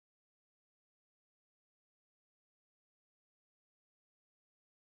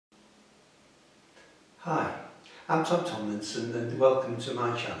Hi, I'm Tom Tomlinson and welcome to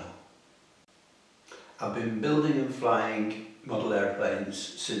my channel. I've been building and flying model airplanes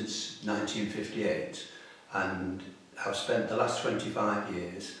since 1958 and I've spent the last 25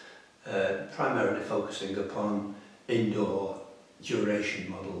 years primarily focusing upon indoor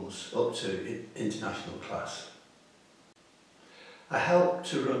duration models up to international class. I help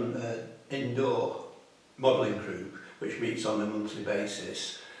to run an indoor modelling group which meets on a monthly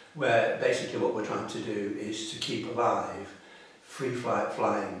basis, where basically what we're trying to do is to keep alive free flight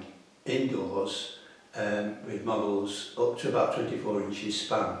flying indoors with models up to about 24 inches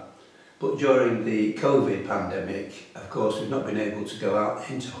span. But during the COVID pandemic, of course, we've not been able to go out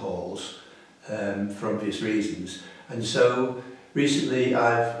into halls for obvious reasons. And so recently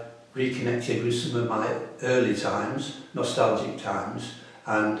I've reconnected with some of my early times, nostalgic times,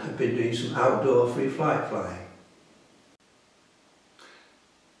 and have been doing some outdoor free flight flying.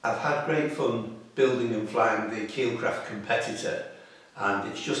 I've had great fun building and flying the Keelcraft Competitor, and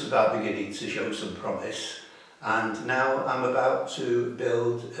it's just about beginning to show some promise. And now I'm about to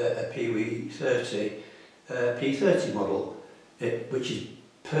build a P30 model, which is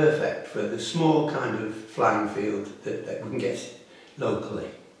perfect for the small kind of flying field that we can get locally.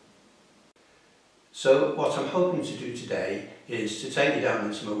 So what I'm hoping to do today is to take you down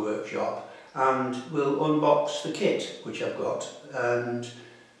into my workshop and we'll unbox the kit which I've got, and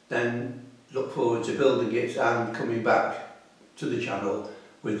then look forward to building it and coming back to the channel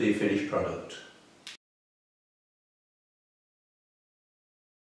with the finished product.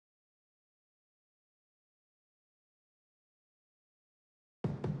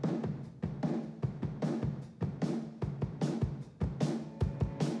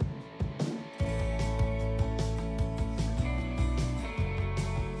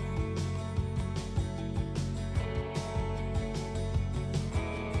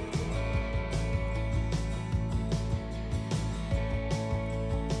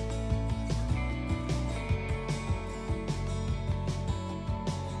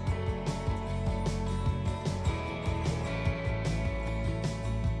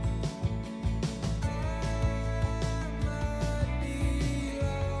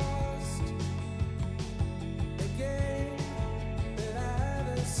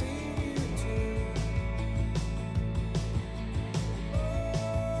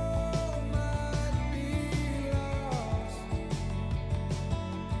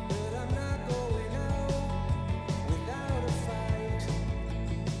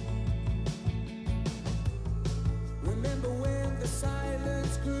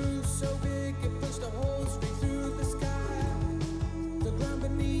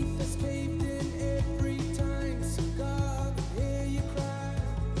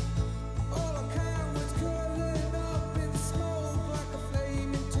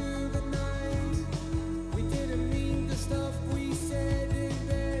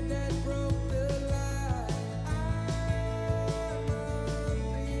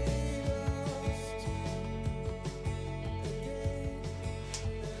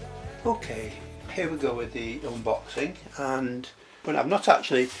 Okay, here we go with the unboxing, and well, I've not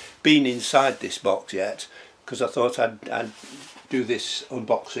actually been inside this box yet because I thought I'd do this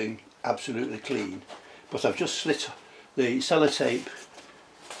unboxing absolutely clean, but I've just slit the sellotape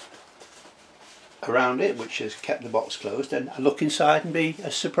around it, which has kept the box closed, and I'll look inside and be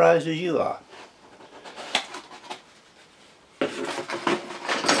as surprised as you are.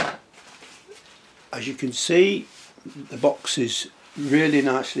 As you can see, the box is really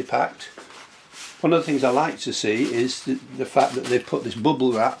nicely packed. One of the things I like to see is the fact that they've put this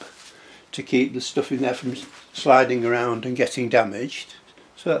bubble wrap to keep the stuff in there from sliding around and getting damaged,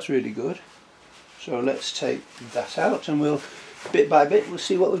 so that's really good. So let's take that out and we'll, bit by bit, we'll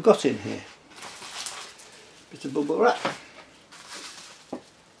see what we've got in here. Bit of bubble wrap.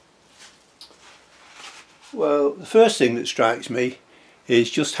 Well, the first thing that strikes me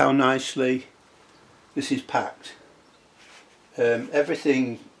is just how nicely this is packed.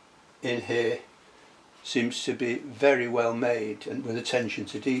 Everything in here seems to be very well made and with attention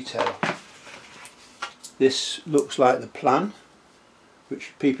to detail. This looks like the plan,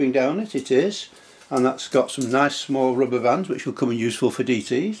 which peeping down it is, and that's got some nice small rubber bands which will come in useful for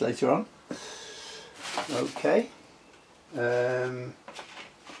DTs later on. Okay.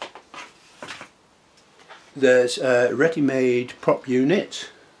 There's a ready-made prop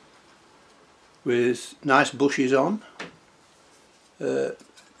unit with nice bushes on.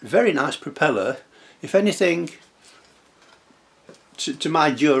 Very nice propeller. If anything, to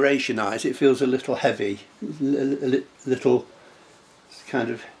my duration eyes, it feels a little heavy, a little kind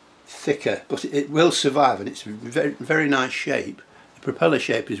of thicker, but it will survive, and it's very, very nice shape. The propeller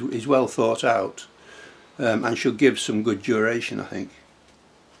shape is well thought out. and should give some good duration, I think.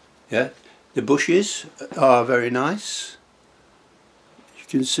 Yeah, the bushes are very nice, you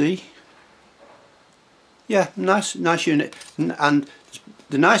can see. Yeah, nice unit, and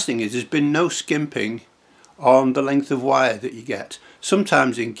the nice thing is there's been no skimping on the length of wire that you get.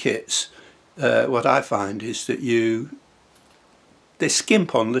 Sometimes in kits what I find is that they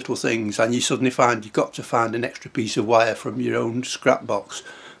skimp on little things and you suddenly find you've got to find an extra piece of wire from your own scrap box,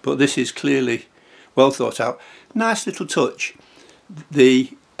 but this is clearly well thought out. Nice little touch.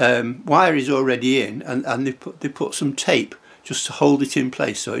 The wire is already in, and they put some tape just to hold it in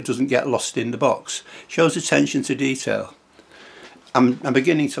place so it doesn't get lost in the box. Shows attention to detail. I'm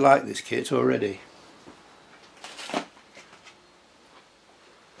beginning to like this kit already.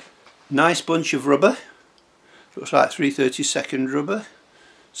 Nice bunch of rubber. Looks like 3/32 rubber.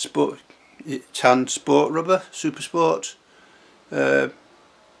 Sport, tan sport rubber, super sport. Looks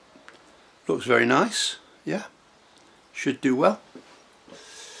very nice. Yeah, should do well.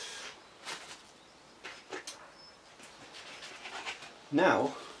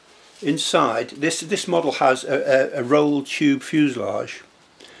 Now, inside, this model has a rolled tube fuselage,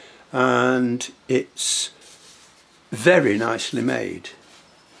 and it's very nicely made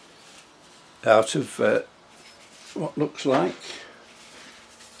out of what looks like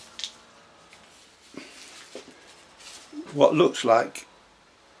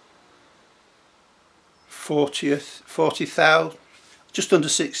 40 thou, just under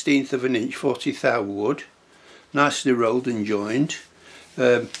 1/16 of an inch 40 thou wood, nicely rolled and joined.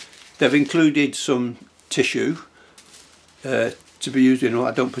 They've included some tissue to be used in.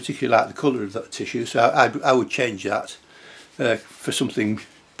 I don't particularly like the colour of that tissue, so I would change that for something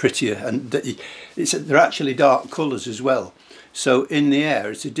prettier. And they're actually dark colours as well, so in the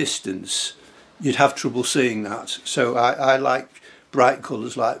air at a distance you'd have trouble seeing that. So I like bright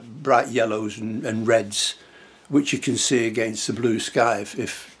colours like bright yellows and reds, which you can see against the blue sky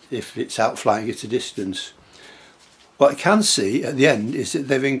if it's out flying at a distance. What I can see at the end is that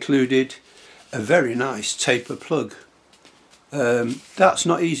they've included a very nice taper plug. That's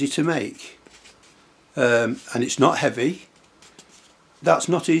not easy to make, and it's not heavy. That's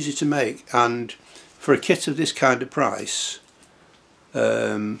not easy to make, and for a kit of this kind of price,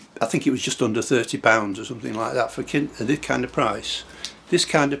 I think it was just under £30 or something like that for this kind of price. This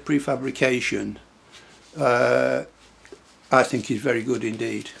kind of prefabrication I think is very good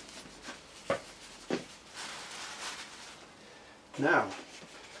indeed. Now,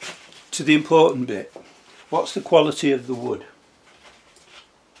 to the important bit. What's the quality of the wood?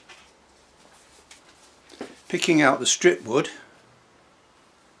 Picking out the strip wood,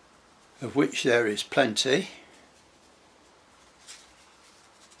 of which there is plenty,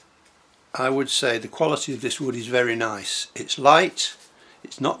 I would say the quality of this wood is very nice. It's light,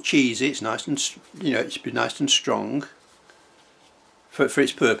 it's not cheesy, it's nice and, it should be nice and strong for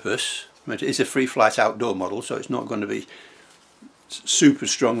its purpose. It is a free flight outdoor model, so it's not going to be super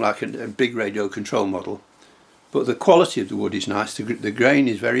strong like a big radio control model, but the quality of the wood is nice. The grain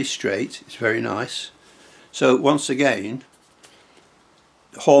is very straight, it's very nice. So once again,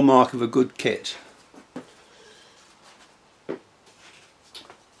 the hallmark of a good kit.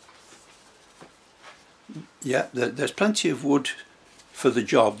 Yeah, there's plenty of wood for the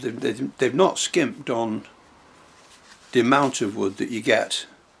job. They've not skimped on the amount of wood that you get.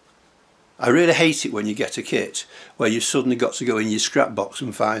 I really hate it when you get a kit where you've suddenly got to go in your scrap box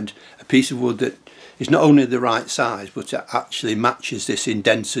and find a piece of wood that is not only the right size, but it actually matches this in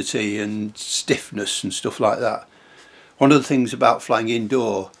density and stiffness and stuff like that. One of the things about flying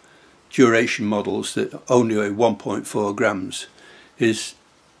indoor duration models that only weigh 1.4 grams is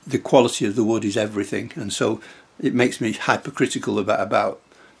the quality of the wood is everything, and so it makes me hypercritical about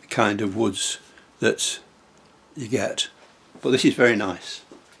the kind of woods that you get. But this is very nice.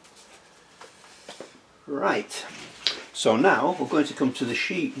 Right, so now we're going to come to the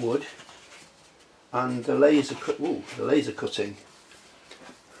sheet wood and the laser cutting.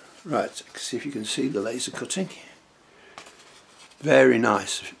 Right, see if you can see the laser cutting. Very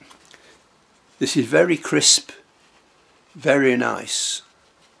nice. This is very crisp, very nice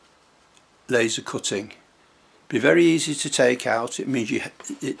laser cutting. Be very easy to take out. It means you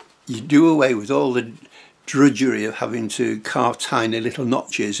do away with all the drudgery of having to carve tiny little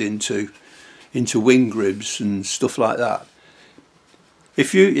notches into wing ribs and stuff like that.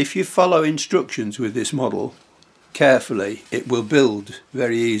 If you follow instructions with this model carefully, it will build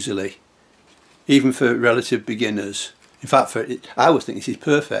very easily, even for relative beginners. In fact, I would think this is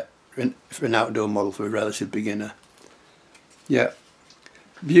perfect for an outdoor model for a relative beginner. Yeah,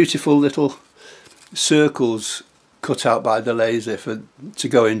 beautiful little circles cut out by the laser to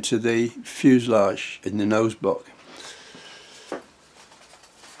go into the fuselage in the nose block.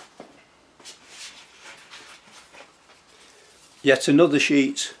 Yet another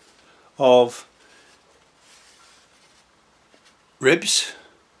sheet of ribs.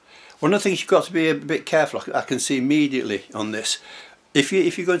 One of the things you've got to be a bit careful, I can see immediately on this, if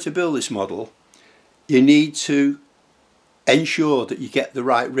you're going to build this model, you need to ensure that you get the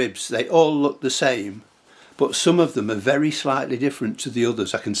right ribs. They all look the same, but some of them are very slightly different to the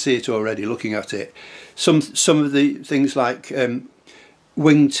others. I can see it already looking at it. Some of the things like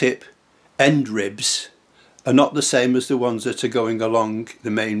wingtip end ribs are not the same as the ones that are going along the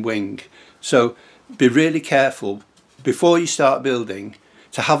main wing. So be really careful before you start building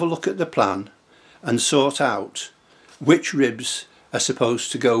to have a look at the plan and sort out which ribs are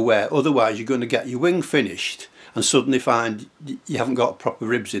supposed to go where. Otherwise you're going to get your wing finished and suddenly find you haven't got proper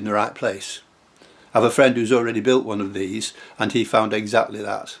ribs in the right place. I have a friend who's already built one of these and he found exactly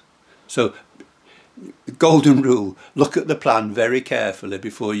that. So golden rule, look at the plan very carefully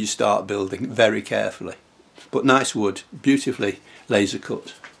before you start building, very carefully. But nice wood, beautifully laser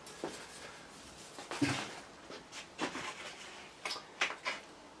cut.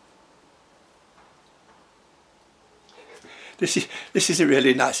 This is a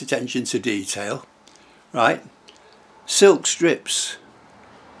really nice attention to detail, right? Silk strips,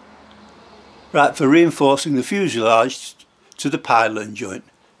 right, for reinforcing the fuselage to the pylon joint.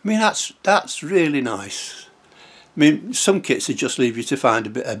 I mean, that's really nice. I mean, some kits would just leave you to find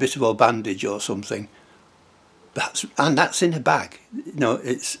a bit of old bandage or something. And that's in a bag. You know,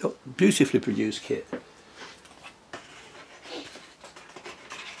 it's a beautifully produced kit.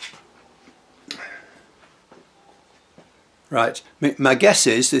 Right, my guess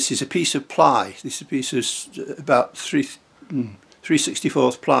is this is a piece of ply. This is a piece of about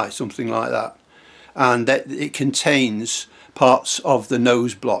 3/64 ply, something like that. And that it contains parts of the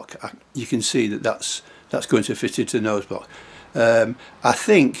nose block. You can see that that's going to fit into the nose block. I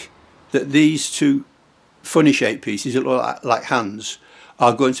think that these two funny shaped pieces that look like hands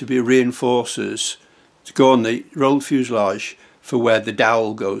are going to be reinforcers to go on the rolled fuselage for where the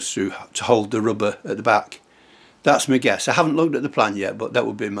dowel goes through to hold the rubber at the back. That's my guess. I haven't looked at the plan yet, but that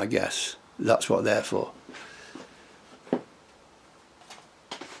would be my guess. That's what they're for.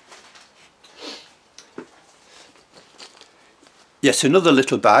 Yet another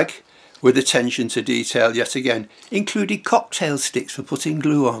little bag with attention to detail yet again, including cocktail sticks for putting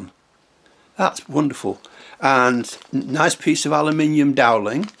glue on. That's wonderful. And nice piece of aluminium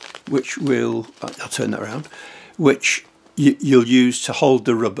doweling, which I'll turn that around, which you'll use to hold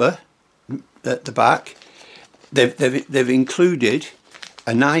the rubber at the back. They've included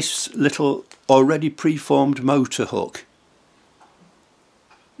a nice little already preformed motor hook,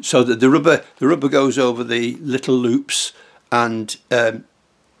 so that the rubber goes over the little loops, and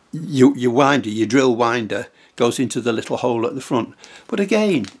your drill winder goes into the little hole at the front. But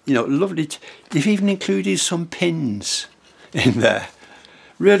again, you know, lovely. They've even included some pins in there.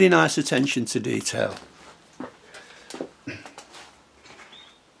 Really nice attention to detail.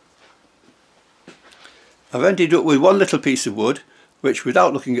 I've ended up with one little piece of wood, which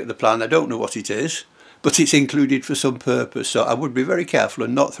without looking at the plan, I don't know what it is, but it's included for some purpose, so I would be very careful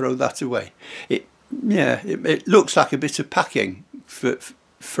and not throw that away. It looks like a bit of packing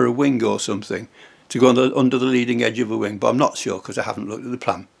for a wing or something, to go under the leading edge of a wing, but I'm not sure because I haven't looked at the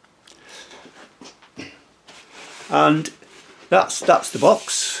plan. And that's the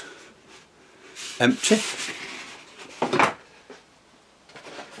box, empty.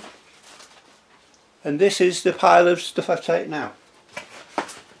 And this is the pile of stuff I've taken out.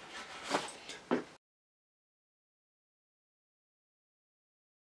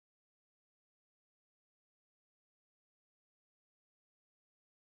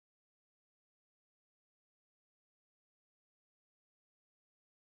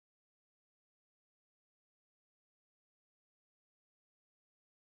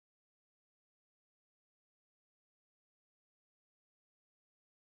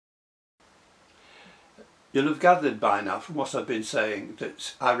 You'll have gathered by now from what I've been saying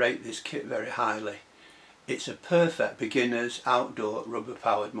that I rate this kit very highly. It's a perfect beginner's outdoor rubber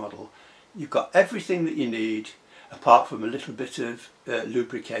powered model. You've got everything that you need apart from a little bit of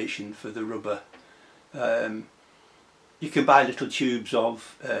lubrication for the rubber. You can buy little tubes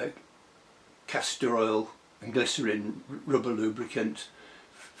of castor oil and glycerin rubber lubricant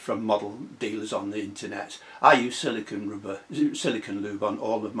from model dealers on the internet. I use silicone lube on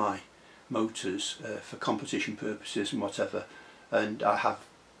all of my motors for competition purposes and whatever, and I have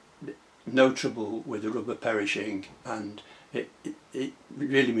no trouble with the rubber perishing, and it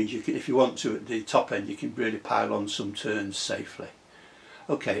really means you can, if you want to at the top end, you can really pile on some turns safely.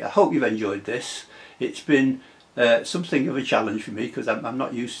 Okay, I hope you've enjoyed this. It's been something of a challenge for me because I'm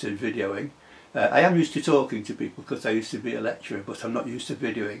not used to videoing. I am used to talking to people because I used to be a lecturer, but I'm not used to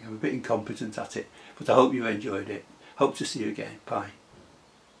videoing. I'm a bit incompetent at it, but I hope you've enjoyed it. Hope to see you again. Bye.